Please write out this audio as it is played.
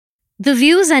The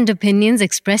views and opinions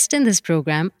expressed in this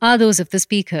program are those of the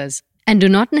speakers and do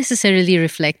not necessarily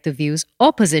reflect the views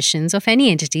or positions of any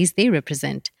entities they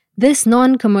represent. This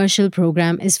non-commercial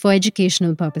program is for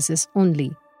educational purposes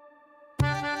only.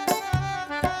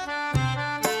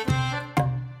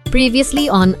 Previously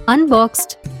on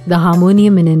Unboxed, the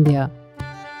Harmonium in India.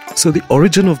 So the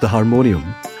origin of the harmonium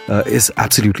is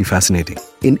absolutely fascinating.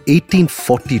 In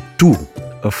 1842,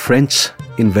 a French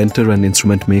inventor and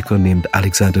instrument maker named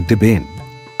Alexander Debain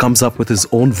comes up with his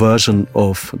own version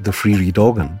of the free reed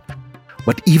organ.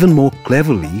 But even more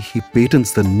cleverly, he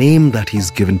patents the name that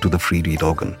he's given to the free reed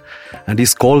organ. And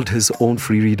he's called his own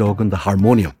free reed organ the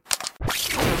harmonium.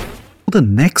 The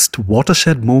next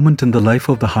watershed moment in the life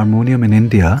of the harmonium in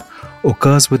India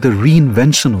occurs with the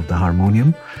reinvention of the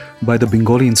harmonium by the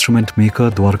Bengali instrument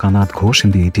maker Dwarkanath Ghosh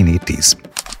in the 1880s.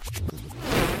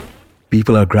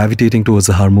 People are gravitating towards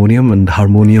the harmonium, and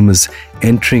harmonium is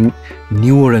entering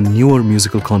newer and newer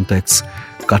musical contexts,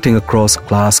 cutting across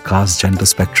class, caste, gender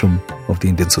spectrum of the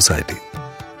Indian society.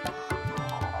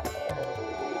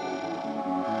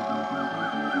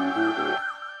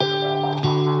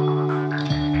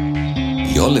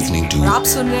 You're listening to आप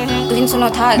सुन रहे हैं तुम सुनो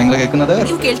था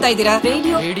क्यों केलता इधरा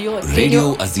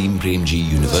Radio Azim Premji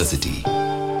University.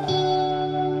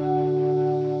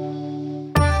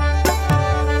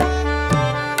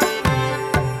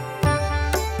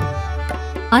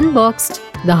 Unboxed,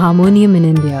 the Harmonium in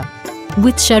India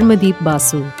with Sharmadeep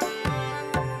Basu.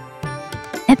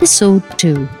 Episode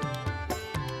 2.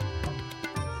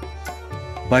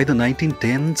 By the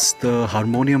 1910s, the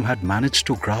harmonium had managed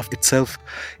to graft itself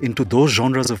into those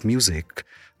genres of music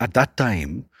at that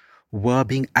time were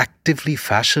being actively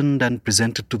fashioned and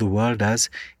presented to the world as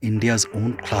India's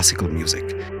own classical music.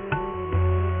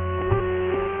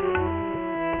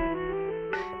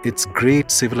 Its great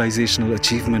civilizational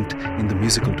achievement in the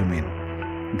musical domain,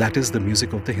 that is the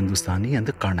music of the Hindustani and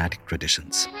the Carnatic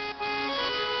traditions.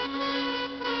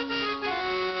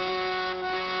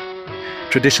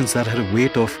 Traditions that had a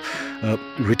weight of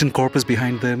written corpus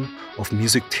behind them, of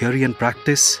music theory and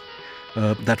practice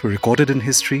that were recorded in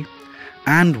history,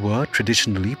 and were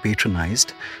traditionally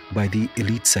patronized by the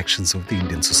elite sections of the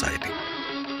Indian society.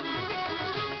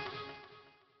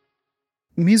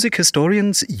 Music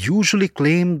historians usually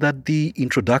claim that the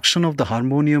introduction of the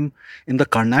harmonium in the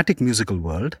Carnatic musical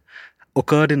world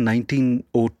occurred in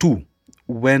 1902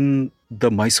 when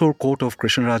the Mysore court of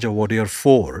Krishnaraja Wadiyar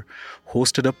IV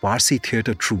hosted a Parsi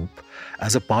theatre troupe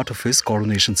as a part of his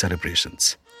coronation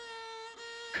celebrations.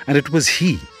 And it was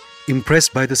he,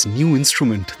 impressed by this new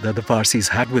instrument that the Parsis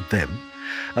had with them,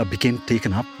 became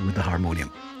taken up with the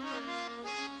harmonium.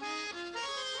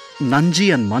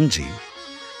 Nanji and Manji,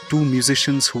 two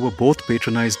musicians who were both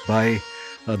patronized by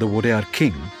the Wadiyar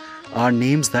king, are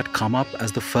names that come up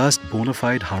as the first bona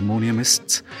fide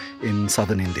harmoniumists in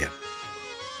southern India.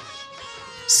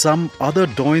 Some other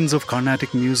doyens of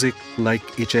Carnatic music like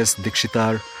H.S.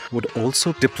 Dikshitar would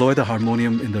also deploy the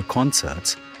harmonium in their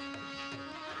concerts.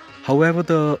 However,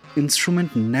 the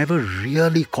instrument never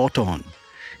really caught on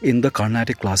in the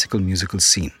Carnatic classical musical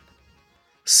scene.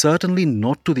 Certainly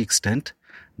not to the extent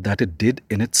that it did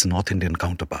in its North Indian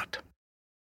counterpart,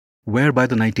 where by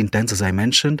the 1910s, as I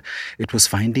mentioned, it was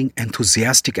finding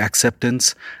enthusiastic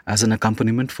acceptance as an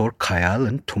accompaniment for khayal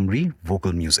and thumri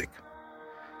vocal music.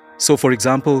 So, for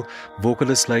example,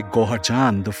 vocalists like Gohar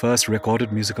Jan, the first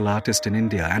recorded musical artist in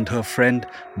India, and her friend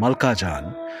Malka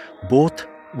Jan, both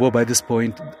were by this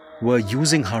point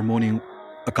using harmonium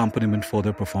accompaniment for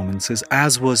their performances,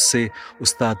 as was, say,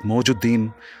 Ustad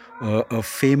Maujuddin, a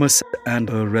famous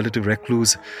and a relative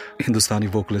recluse Hindustani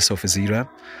vocalist of his era,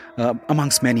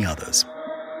 amongst many others.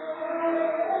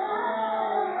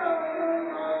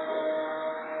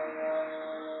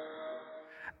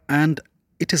 And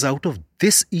it is out of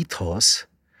this ethos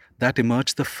that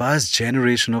emerged the first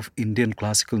generation of Indian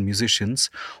classical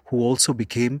musicians who also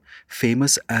became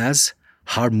famous as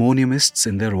harmoniumists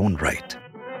in their own right.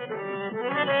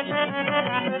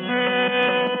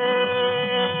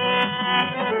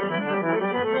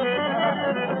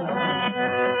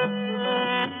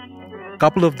 A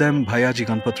couple of them, Bhayaji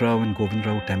Ganpatrao and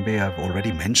Govindrao Tembe, I've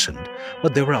already mentioned,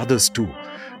 but there were others too,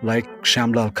 like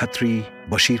Shyamlal Khatri,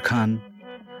 Bashir Khan.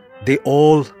 They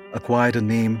all acquired a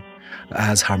name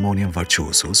as harmonium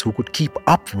virtuosos who could keep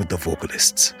up with the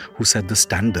vocalists who set the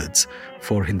standards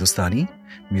for Hindustani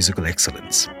musical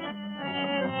excellence.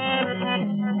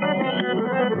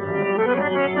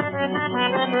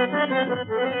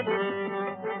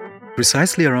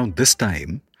 Precisely around this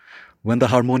time, when the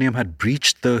harmonium had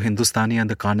breached the Hindustani and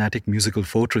the Carnatic musical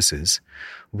fortresses,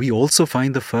 we also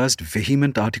find the first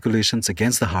vehement articulations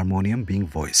against the harmonium being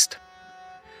voiced.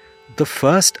 The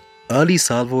first early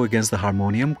salvo against the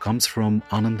harmonium comes from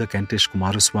Ananda Kentish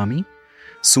Kumaraswamy,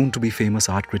 soon to be famous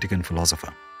art critic and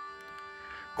philosopher.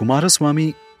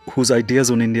 Kumaraswamy, whose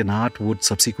ideas on Indian art would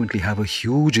subsequently have a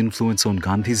huge influence on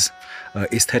Gandhi's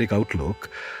aesthetic outlook,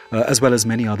 as well as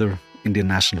many other Indian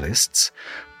nationalists,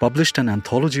 published an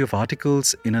anthology of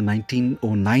articles in a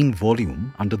 1909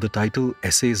 volume under the title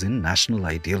Essays in National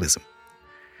Idealism.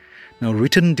 Now,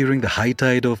 written during the high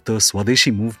tide of the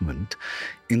Swadeshi movement,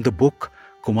 in the book,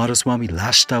 Kumaraswamy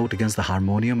lashed out against the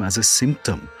harmonium as a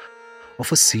symptom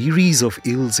of a series of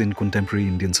ills in contemporary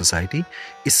Indian society,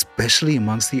 especially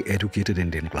amongst the educated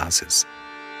Indian classes.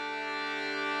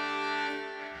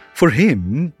 For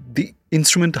him, the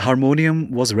instrument harmonium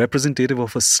was representative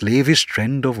of a slavish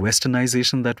trend of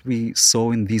westernization that we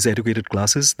saw in these educated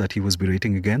classes that he was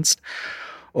berating against,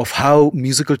 of how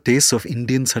musical tastes of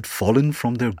Indians had fallen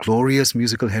from their glorious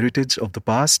musical heritage of the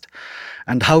past,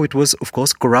 and how it was, of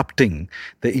course, corrupting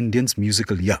the Indians'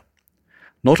 musical ear.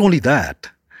 Not only that,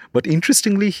 but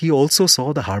interestingly, he also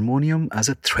saw the harmonium as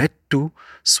a threat to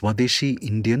Swadeshi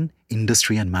Indian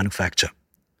industry and manufacture.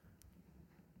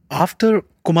 After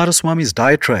Kumaraswamy's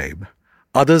diatribe,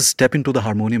 others step into the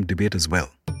harmonium debate as well.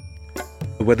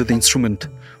 Whether the instrument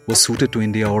was suited to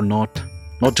India or not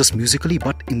just musically,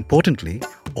 but importantly,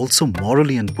 also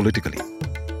morally and politically.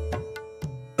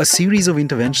 A series of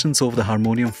interventions of the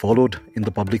harmonium followed in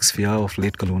the public sphere of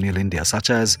late colonial India,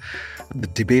 such as the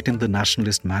debate in the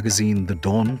nationalist magazine The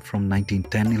Dawn from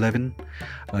 1910-11.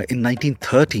 In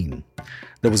 1913,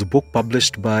 there was a book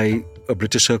published by a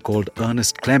Britisher called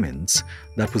Ernest Clements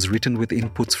that was written with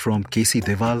inputs from K.C.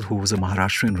 Deval, who was a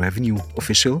Maharashtrian revenue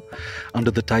official,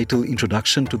 under the title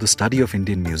Introduction to the Study of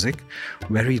Indian Music,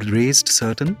 where he raised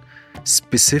certain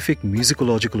specific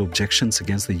musicological objections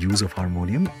against the use of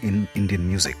harmonium in Indian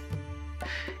music,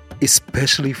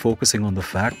 especially focusing on the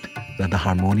fact that the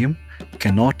harmonium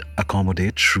cannot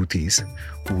accommodate shrutis,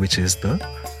 which is the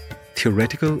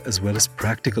theoretical as well as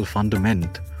practical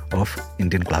fundament of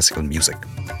Indian classical music.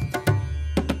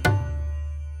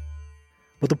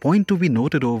 But the point to be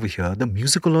noted over here, the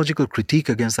musicological critique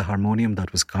against the harmonium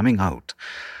that was coming out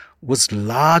was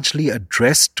largely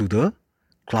addressed to the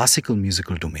classical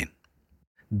musical domain.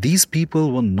 These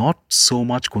people were not so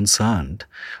much concerned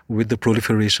with the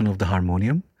proliferation of the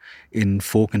harmonium in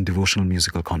folk and devotional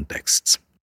musical contexts.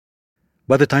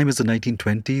 By the time it's the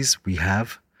 1920s, we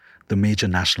have the major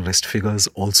nationalist figures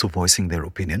also voicing their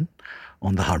opinion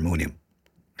on the harmonium.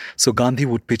 So Gandhi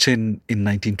would pitch in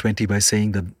 1920 by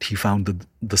saying that he found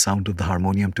the sound of the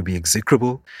harmonium to be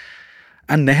execrable.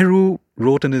 And Nehru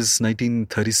wrote in his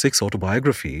 1936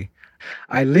 autobiography,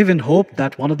 "I live in hope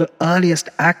that one of the earliest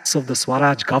acts of the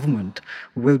Swaraj government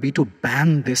will be to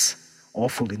ban this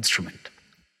awful instrument."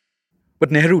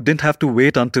 But Nehru didn't have to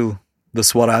wait until the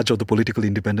Swaraj or the political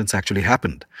independence actually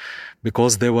happened,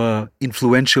 because there were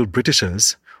influential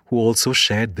Britishers who also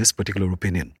shared this particular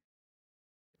opinion,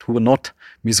 who were not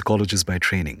musicologists by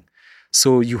training.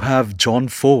 So you have John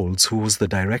Foulds, who was the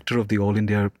director of the All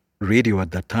India Radio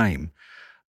at that time,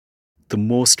 the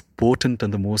most potent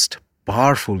and the most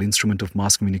powerful instrument of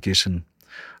mass communication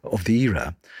of the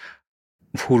era,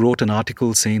 who wrote an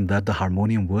article saying that the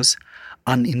harmonium was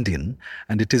un-Indian,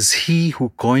 and it is he who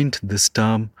coined this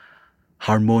term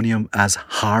harmonium as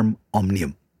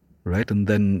harm-omnium, right? And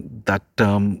then that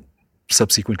term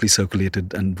subsequently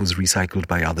circulated and was recycled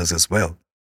by others as well.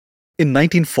 In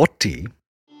 1940,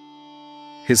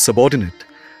 his subordinate,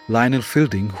 Lionel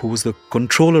Fielding, who was the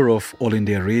controller of All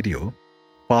India Radio,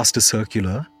 passed a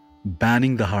circular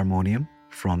banning the harmonium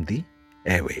from the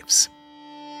airwaves.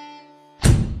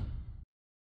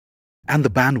 And the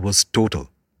ban was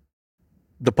total.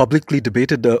 The publicly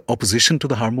debated opposition to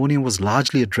the harmonium was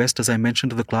largely addressed, as I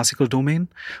mentioned, to the classical domain,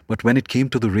 but when it came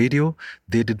to the radio,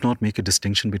 they did not make a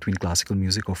distinction between classical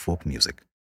music or folk music.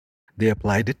 They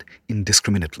applied it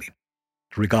indiscriminately,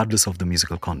 regardless of the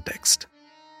musical context.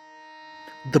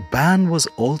 The ban was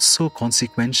also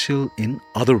consequential in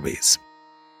other ways.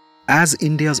 As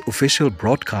India's official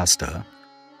broadcaster,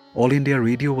 All India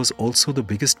Radio was also the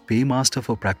biggest paymaster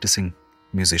for practicing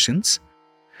musicians.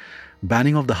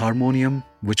 Banning of the harmonium,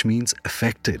 which means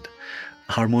affected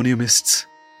harmoniumists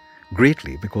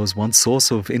greatly, because one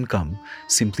source of income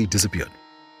simply disappeared.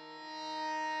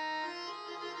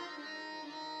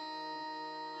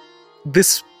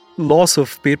 This loss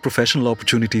of paid professional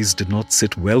opportunities did not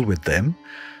sit well with them.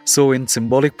 So in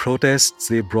symbolic protests,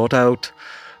 they brought out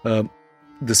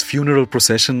this funeral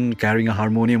procession carrying a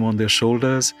harmonium on their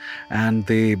shoulders, and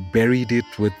they buried it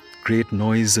with great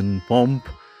noise and pomp.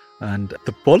 And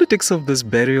the politics of this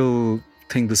burial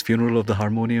thing, this funeral of the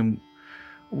harmonium,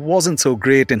 wasn't so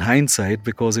great in hindsight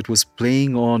because it was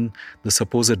playing on the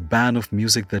supposed ban of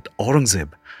music that Aurangzeb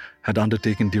had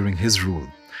undertaken during his rule.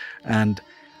 And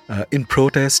in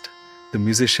protest, the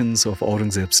musicians of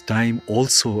Aurangzeb's time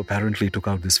also apparently took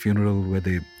out this funeral where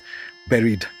they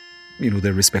buried,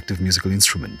 their respective musical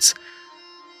instruments.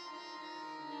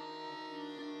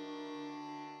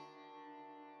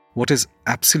 What is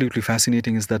absolutely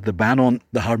fascinating is that the ban on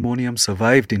the harmonium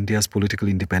survived India's political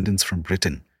independence from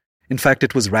Britain. In fact,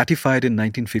 it was ratified in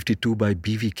 1952 by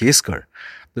B.V. Keskar,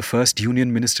 the first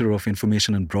Union Minister of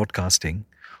Information and Broadcasting,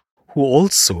 who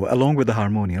also, along with the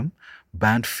harmonium,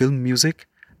 banned film music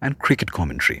and cricket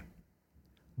commentary.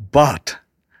 But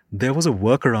there was a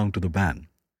workaround to the ban,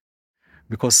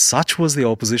 because such was the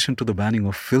opposition to the banning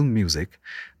of film music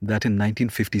that in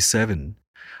 1957,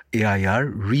 AIR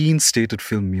reinstated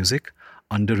film music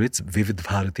under its Vivid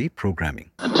Bharati programming.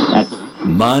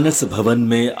 Manas Bhavan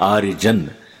में आर्य जन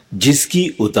जिसकी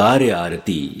उतारे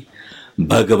आरती,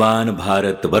 भगवान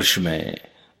भारत वर्ष में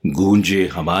गूंजे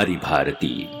हमारी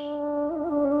भारती.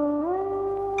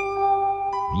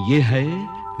 ये है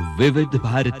विविध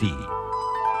Bharti.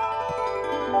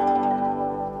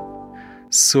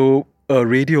 So, a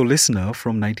radio listener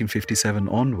from 1957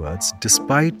 onwards,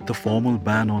 despite the formal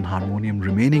ban on harmonium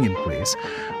remaining in place,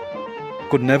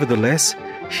 could nevertheless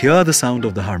hear the sound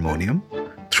of the harmonium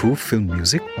through film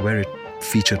music, where it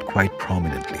featured quite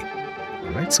prominently.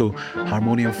 Right? So,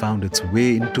 harmonium found its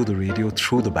way into the radio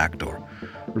through the back door,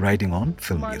 riding on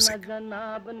film music.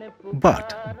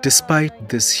 But despite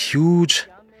this huge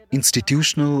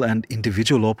institutional and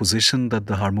individual opposition that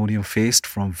the harmonium faced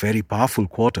from very powerful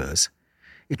quarters,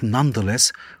 it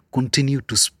nonetheless continued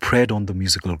to spread on the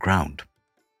musical ground.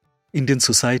 Indian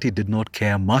society did not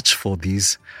care much for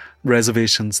these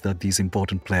reservations that these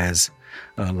important players,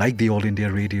 like the All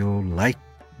India Radio, like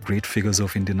great figures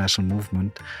of Indian national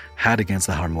movement, had against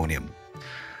the harmonium.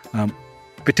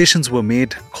 Petitions were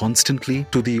made constantly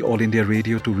to the All India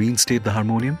Radio to reinstate the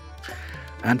harmonium.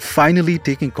 And finally,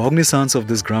 taking cognizance of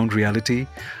this ground reality,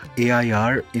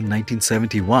 AIR in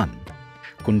 1971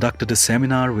 conducted a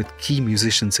seminar with key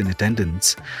musicians in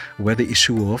attendance where the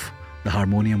issue of the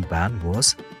harmonium ban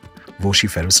was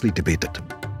vociferously debated.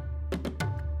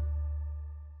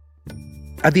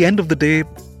 At the end of the day,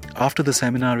 after the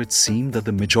seminar, it seemed that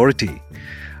the majority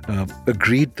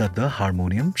agreed that the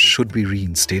harmonium should be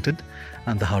reinstated,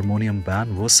 and the harmonium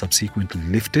ban was subsequently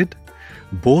lifted,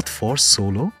 both for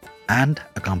solo and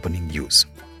accompanying use.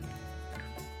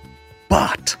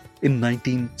 But in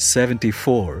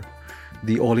 1974,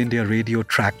 the All India Radio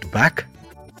tracked back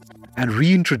and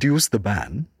reintroduced the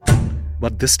ban,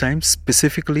 but this time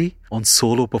specifically on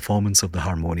solo performance of the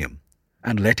harmonium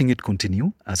and letting it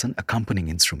continue as an accompanying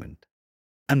instrument.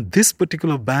 And this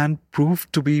particular ban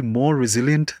proved to be more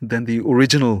resilient than the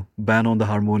original ban on the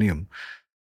harmonium.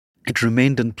 It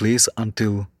remained in place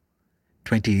until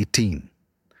 2018,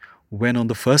 when on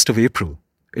the 1st of April,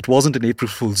 it wasn't an April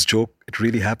Fool's joke, it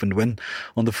really happened, when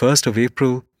on the 1st of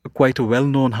April, quite a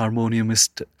well-known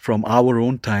harmoniumist from our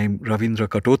own time, Ravindra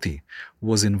Katoti,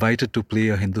 was invited to play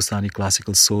a Hindustani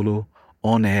classical solo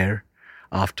on air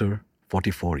after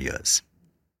 44 years.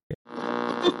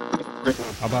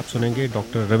 अब आप सुनेंगे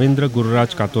doctor Ravindra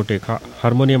Gururaj कातोटे का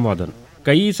harmonium वादन.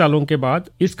 कई सालों के बाद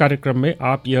इस कार्यक्रम में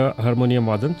आप यह हारमोनियम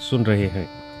वादन सुन रहे हैं.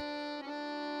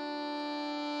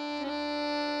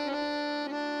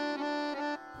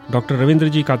 डॉक्टर रविंद्र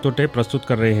जी कातोटे प्रस्तुत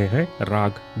कर रहे हैं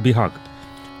राग बिहाग,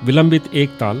 विलंबित एक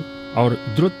ताल और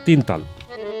द्रुत तीन ताल.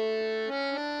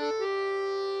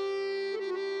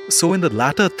 So in the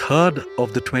latter third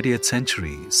of the 20th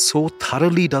century, so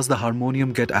thoroughly does the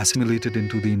harmonium get assimilated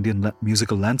into the Indian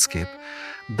musical landscape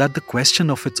that the question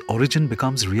of its origin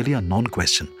becomes really a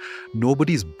non-question.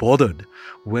 Nobody's bothered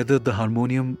whether the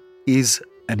harmonium is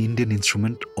an Indian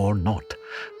instrument or not,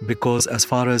 because as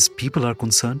far as people are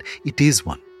concerned, it is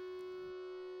one.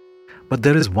 But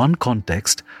there is one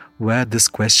context where this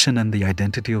question and the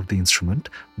identity of the instrument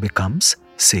becomes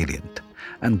salient,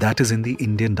 and that is in the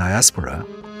Indian diaspora.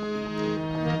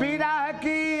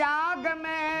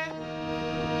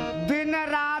 दिन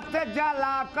रात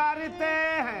जला करते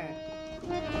हैं,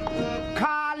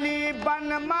 खाली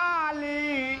बनमाली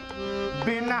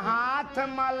बिन हाथ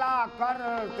मला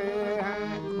करते हैं.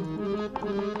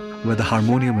 Where the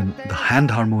harmonium and the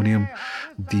hand harmonium,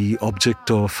 the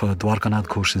object of Dwarkanath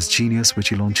Ghosh's genius, which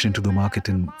he launched into the market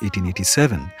in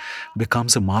 1887,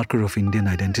 becomes a marker of Indian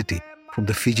identity, from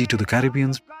the Fiji to the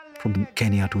Caribbean, from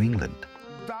Kenya to England.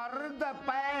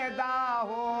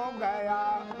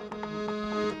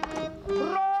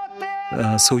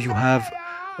 So you have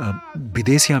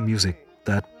Bidesiya music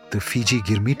that the Fiji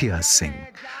Girmitias sing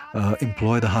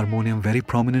employ the harmonium very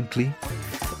prominently.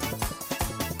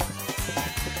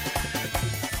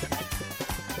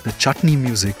 The chutney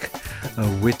music,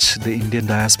 which the Indian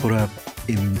diaspora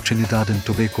in Trinidad and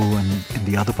Tobago and in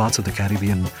the other parts of the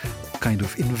Caribbean kind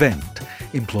of invent,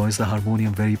 employs the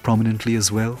harmonium very prominently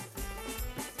as well.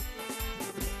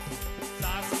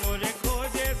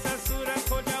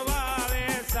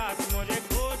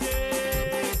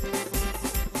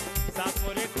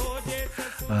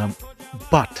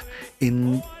 But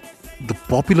in the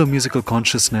popular musical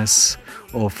consciousness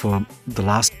of the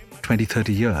last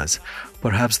 20-30 years,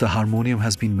 perhaps the harmonium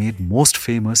has been made most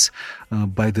famous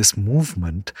by this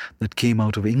movement that came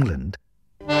out of England.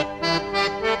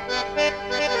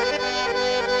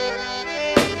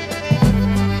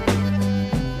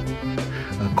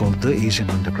 Called the Asian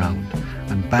Underground.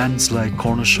 And bands like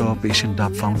Corner Shop, Asian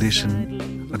Dub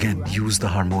Foundation, again, use the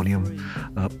harmonium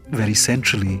very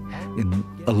centrally in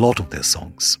a lot of their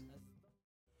songs.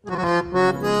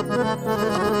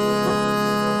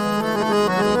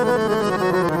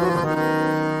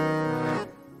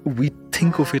 We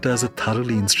think of it as a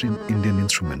thoroughly Indian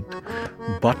instrument,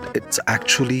 but it's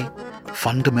actually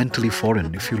fundamentally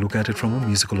foreign if you look at it from a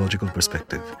musicological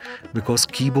perspective, because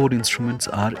keyboard instruments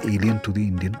are alien to the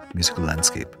Indian musical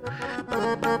landscape.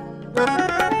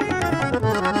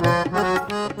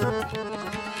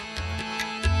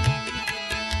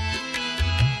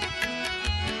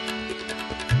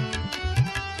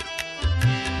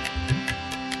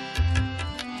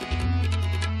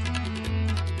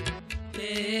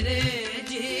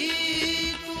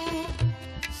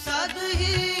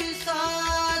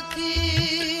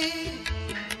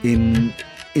 In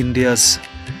India's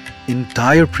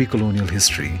entire pre-colonial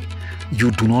history,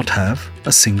 you do not have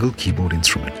a single keyboard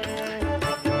instrument.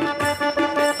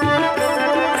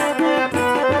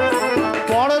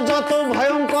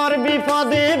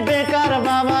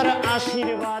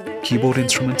 Keyboard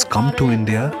instruments come to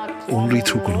India only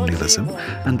through colonialism,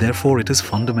 and therefore it is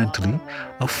fundamentally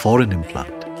a foreign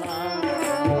implant.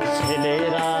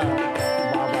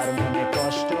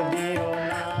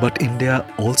 But India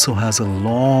also has a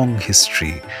long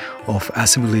history of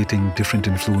assimilating different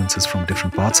influences from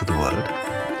different parts of the world.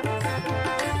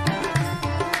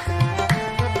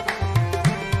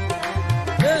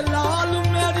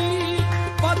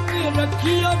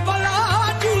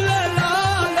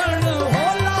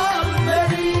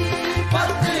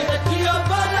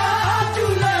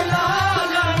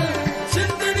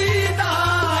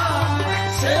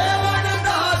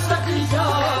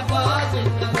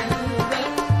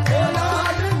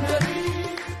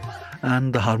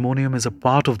 And the harmonium is a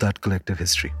part of that collective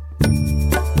history.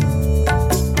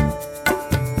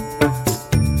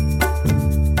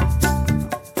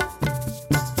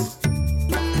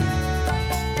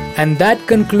 And that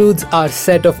concludes our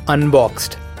set of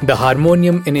Unboxed, the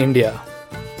Harmonium in India.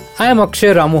 I am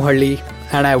Akshay Ramuhalli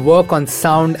and I work on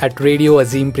sound at Radio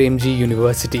Azim Premji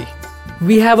University.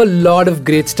 We have a lot of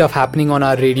great stuff happening on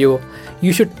our radio.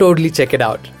 You should totally check it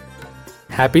out.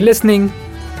 Happy listening!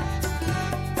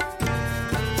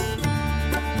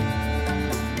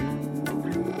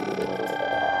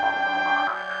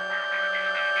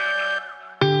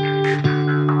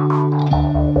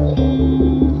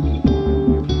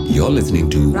 You're listening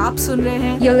to आप सुन रहे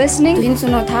हैं You're listening to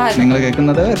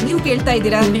ನೀವು ಕೇಳ್ತಾ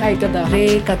ಇದ್ದೀರಾ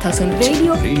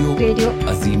Radio Radio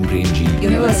Azim Premji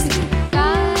University.